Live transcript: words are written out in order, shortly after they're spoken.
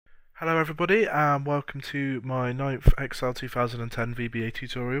Hello everybody and welcome to my ninth Excel 2010 VBA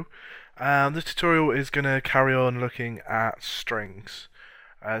tutorial. This tutorial is going to carry on looking at strings.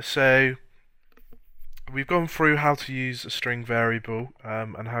 So we've gone through how to use a string variable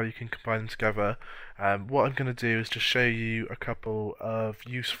and how you can combine them together. What I'm going to do is just show you a couple of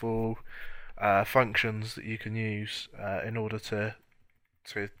useful functions that you can use in order to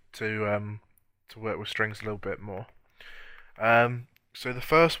to work with strings a little bit more. So the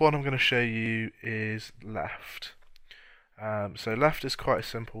first one I'm going to show you is left. So left is quite a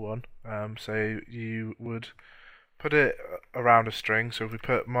simple one. So you would put it around a string. So if we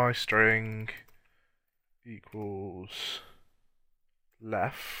put my string equals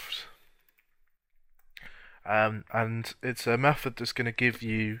left, and it's a method that's going to give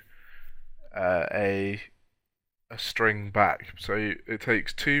you a string back. So it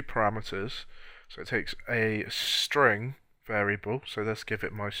takes two parameters. So it takes a string variable, so let's give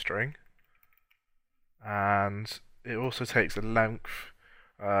it my string, and it also takes a length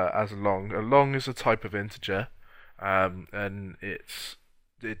as long. A long is a type of integer, and it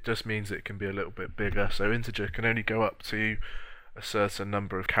just means it can be a little bit bigger. So integer can only go up to a certain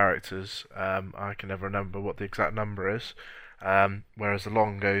number of characters. I can never remember what the exact number is, whereas the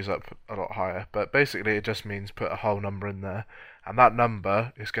long goes up a lot higher. But basically it just means put a whole number in there, and that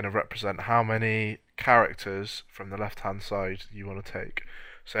number is going to represent how many characters from the left hand side you want to take.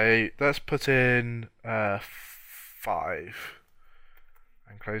 So let's put in 5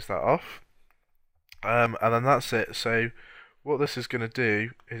 and close that off, and then that's it. So what this is going to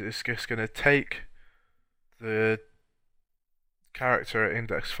do is it's just going to take the character at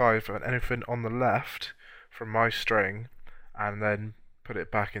index 5 and anything on the left from my string and then put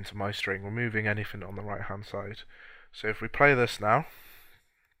it back into my string, removing anything on the right hand side. So if we play this now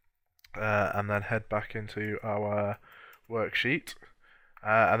and then head back into our worksheet,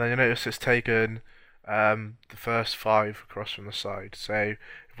 and then you notice it's taken the first 5 across from the side. So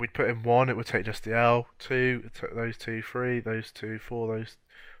if we'd put in 1, it would take just the L. 2, it took those 2. 3, those 2. 4, those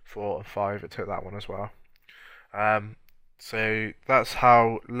 4, and 5, it took that one as well. So that's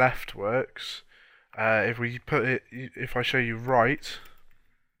how left works. If I show you right,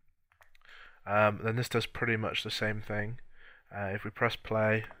 then this does pretty much the same thing. If we press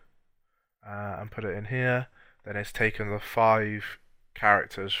play and put it in here, then it's taken the 5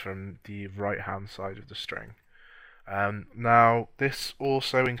 characters from the right hand side of the string. Now this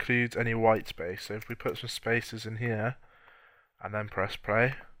also includes any white space, so if we put some spaces in here and then press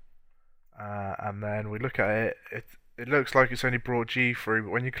play and then we look at it, it looks like it's only brought G through,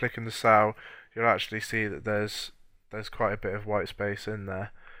 but when you click in the cell you'll actually see that there's quite a bit of white space in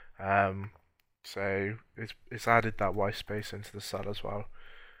there. So it's added that white space into the cell as well.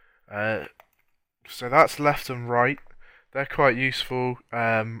 So that's left and right. They're quite useful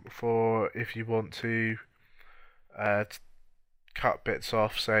for if you want to cut bits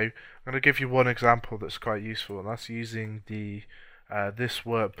off. So I'm going to give you one example that's quite useful, and that's using the this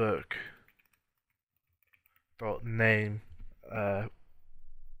workbook dot name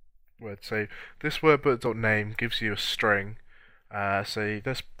word. So this workbook dot name gives you a string. So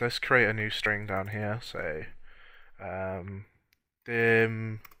let's create a new string down here. So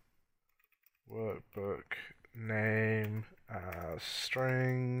dim workbook name as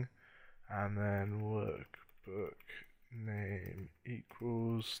string, and then workbook name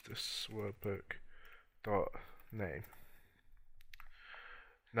equals this workbook dot name.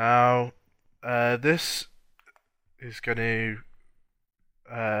 Now this is going to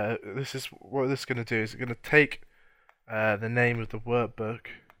this is what this is going to do. Is it's going to take the name of the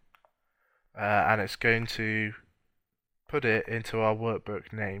workbook and it's going to put it into our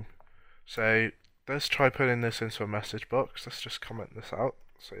workbook name. So let's try putting this into a message box. Let's just comment this out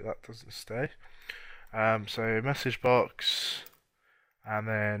so that doesn't stay. So message box and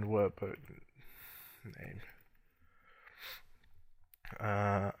then workbook name,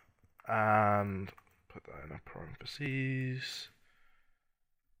 and put that in a parentheses,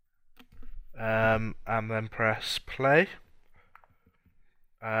 and then press play,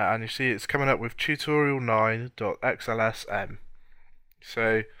 and you see it's coming up with tutorial9.xlsm.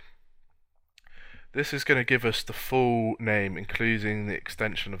 So this is going to give us the full name including the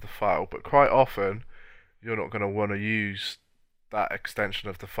extension of the file, but quite often you're not going to want to use that extension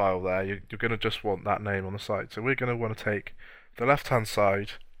of the file there. You're going to just want that name on the side. So we're going to want to take the left hand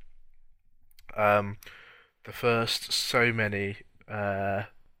side, the first so many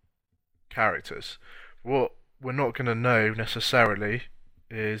characters. What we're not going to know necessarily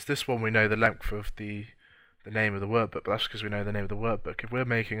is this one. We know the length of the name of the workbook, but that's because we know the name of the workbook. If we're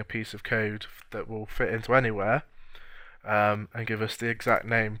making a piece of code that will fit into anywhere, and give us the exact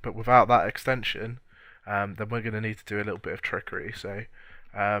name, but without that extension, then we're going to need to do a little bit of trickery. So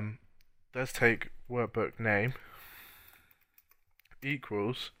let's take workbook name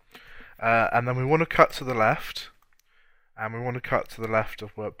equals, and then we want to cut to the left, and we want to cut to the left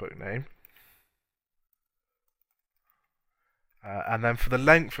of workbook name. And then for the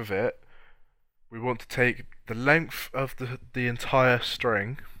length of it, we want to take the length of the entire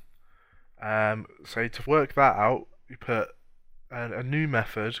string. So to work that out, we put a new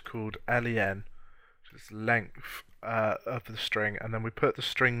method called len, which is length of the string, and then we put the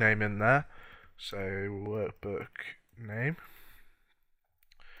string name in there. So workbook name.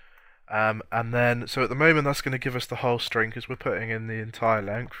 And then, so at the moment that's going to give us the whole string because we're putting in the entire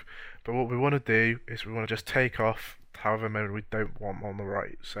length. But what we want to do is we want to just take off however many we don't want on the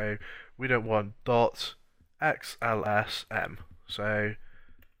right. So we don't want dot xlsm. So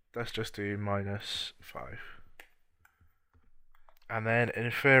let's just do -5. And then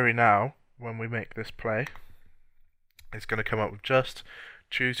in theory now, when we make this play, it's going to come up with just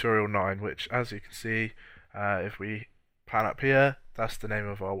tutorial 9, which as you can see, if we pan up here, that's the name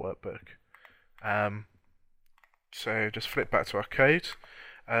of our workbook. So just flip back to our code.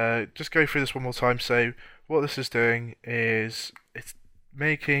 Just go through this one more time. So what this is doing is it's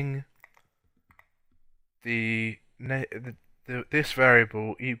making this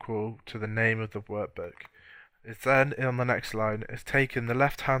variable equal to the name of the workbook. It's then on the next line, it's taking the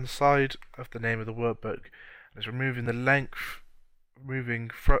left hand side of the name of the workbook and it's removing the length,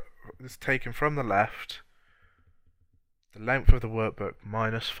 it's taken from the left the length of the workbook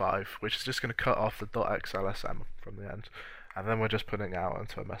 -5, which is just going to cut off the .xlsm from the end, and then we're just putting it out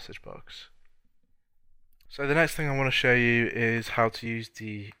into a message box. So the next thing I want to show you is how to use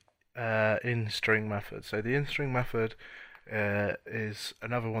the in-string method. So the in-string method is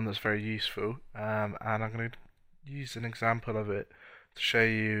another one that's very useful, and I'm going to use an example of it to show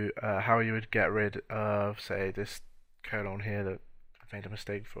you how you would get rid of, say, this colon here that I've made a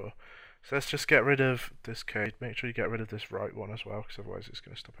mistake for. So let's just get rid of this code. Make sure you get rid of this right one as well, because otherwise it's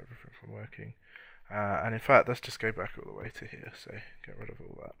going to stop everything from working. And in fact, let's just go back all the way to here. So get rid of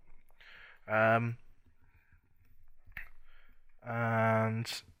all that.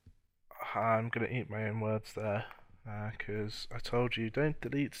 And I'm going to eat my own words there, because I told you don't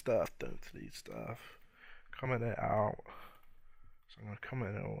delete stuff. Comment it out. So I'm going to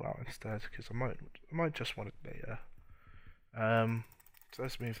comment it all out instead, because I might just want it later. So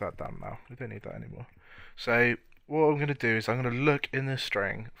let's move that down now. We don't need that anymore. So what I'm going to do is I'm going to look in this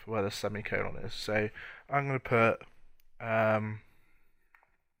string for where the semicolon is. So I'm going to put a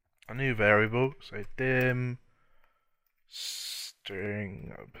new variable. So dim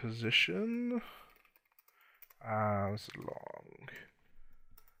string position as long.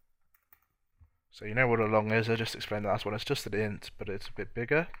 So you know what a long is. I just explained the last one. It's just an int, but it's a bit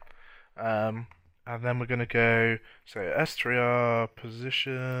bigger. And then we're going to go, so str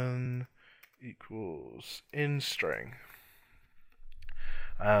position equals in string.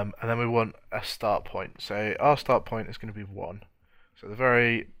 And then we want a start point. So our start point is going to be 1. So the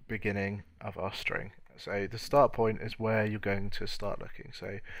very beginning of our string. So the start point is where you're going to start looking.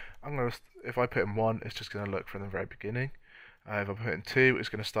 So if I put in 1, it's just going to look from the very beginning. If I put in 2, it's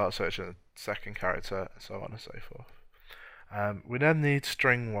going to start searching the second character, and so on and so forth. We then need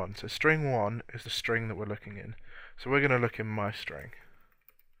string 1. So string 1 is the string that we're looking in. So we're going to look in my string.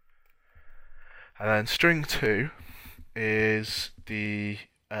 And then string 2 is the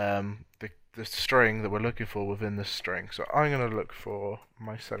string that we're looking for within this string. So I'm going to look for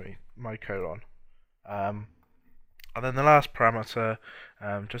my colon. And then the last parameter,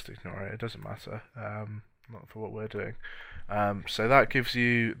 just ignore it, it doesn't matter, not for what we're doing. So that gives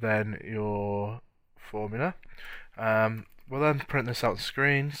you then your formula. We'll then print this out on the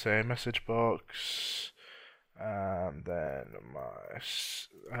screen, so message box, and then my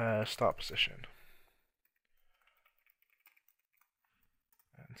start position.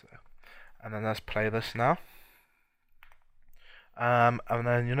 Enter. And then let's play this now. And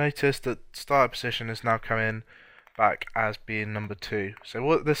then you'll notice that start position is now coming back as being number 2. So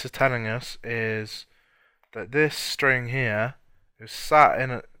what this is telling us is that this string here is sat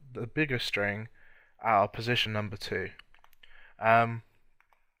in the bigger string at our position number 2.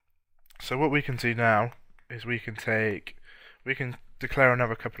 So what we can do now is we can declare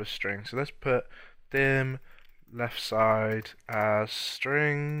another couple of strings. So let's put dim left side as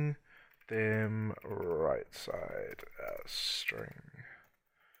string, dim right side as string.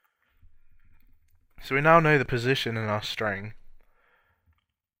 So we now know the position in our string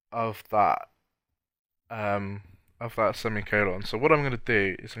of that semicolon. So what I'm going to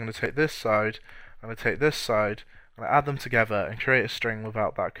do is I'm going to take this side, I'm going to take this side, add them together and create a string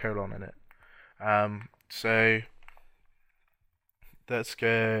without that colon in it. So let's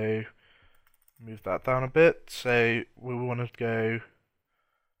go move that down a bit. So we want to go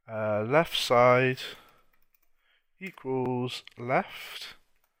left side equals left,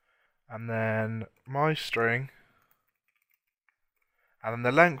 and then my string, and then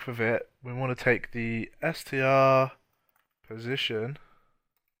the length of it, we want to take the str position,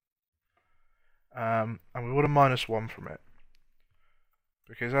 and we want to -1 from it,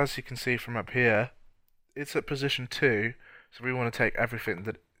 because as you can see from up here, it's at position 2, so we want to take everything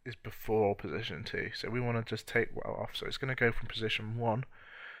that is before position 2. So we want to just take well off, so it's going to go from position 1.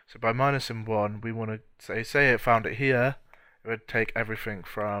 So by -1, we want to say it found it here, it would take everything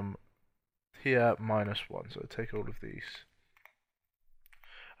from here -1, so it would take all of these.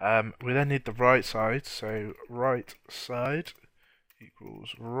 We then need the right side, so right side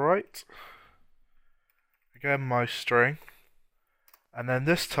equals right. Again, my string. And then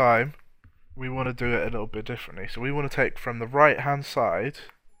this time, we want to do it a little bit differently. So we want to take from the right hand side,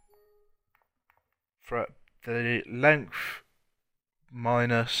 for the length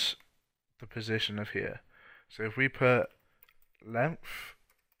minus the position of here. So if we put length,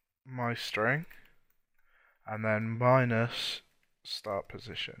 my string, and then minus start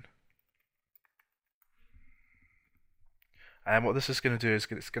position. And what this is going to do is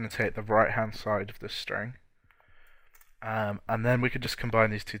it's going to take the right hand side of this string, and then we could just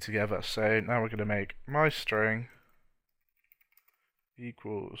combine these two together. So now we're going to make my string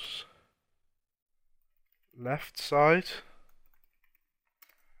equals left side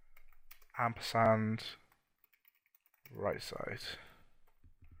ampersand right side,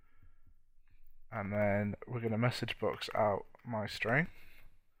 and then we're going to message box out my string,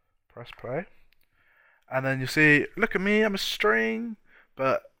 press play, and then you see, look at me, I'm a string,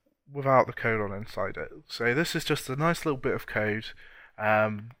 but without the colon inside it. So this is just a nice little bit of code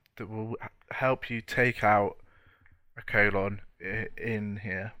that will help you take out a colon in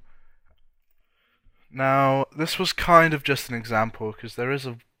here. Now, this was kind of just an example, because there is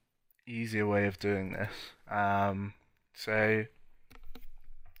a easier way of doing this. So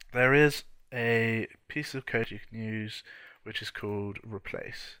there is a piece of code you can use which is called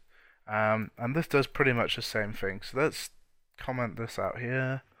replace, and this does pretty much the same thing. So let's comment this out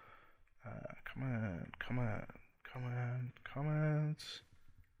here. Comment,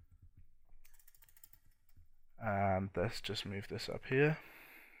 and let's just move this up here.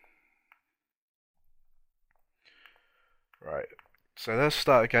 Right. So let's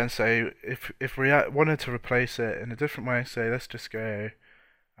start again. So if we wanted to replace it in a different way, say let's just go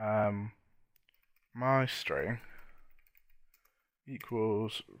my string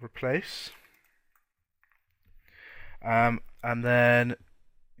equals replace, and then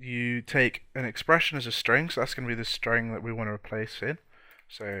you take an expression as a string, so that's going to be the string that we want to replace in.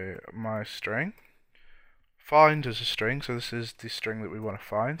 So my string, find as a string, so this is the string that we want to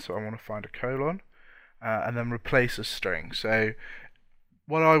find, so I want to find a colon, and then replace a string. So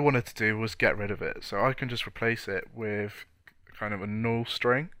what I wanted to do was get rid of it, so I can just replace it with kind of a null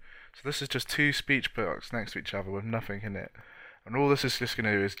string. So this is just two speech blocks next to each other with nothing in it, and all this is just going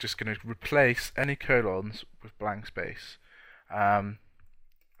to do is just going to replace any colons with blank space.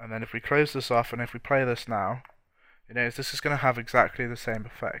 And then if we close this off and if we play this now, you notice this is going to have exactly the same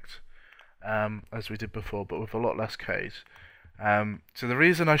effect as we did before, but with a lot less code. So the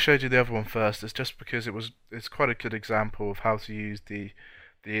reason I showed you the other one first is just because it's quite a good example of how to use the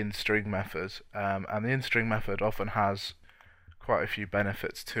in-string method, and the in-string method often has quite a few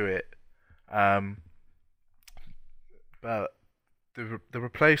benefits to it. But the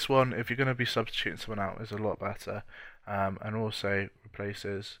replace one, if you're going to be substituting someone out, is a lot better, and also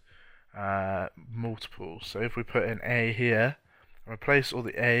replaces multiples. So if we put in A here, and replace all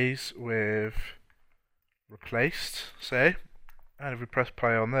the A's with replaced, say, and if we press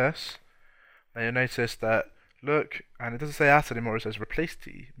play on this, then you'll notice that, look, and it doesn't say at anymore, it says replaced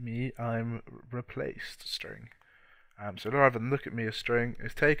me, I'm replaced string. So rather than look at me as string,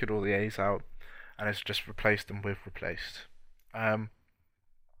 it's taken all the A's out, and it's just replaced them with replaced.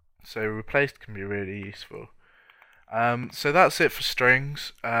 So replaced can be really useful. So that's it for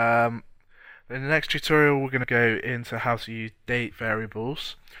strings. In the next tutorial we're going to go into how to use date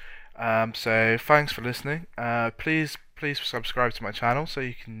variables. So thanks for listening. Please subscribe to my channel so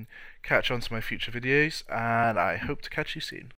you can catch on to my future videos, and I hope to catch you soon.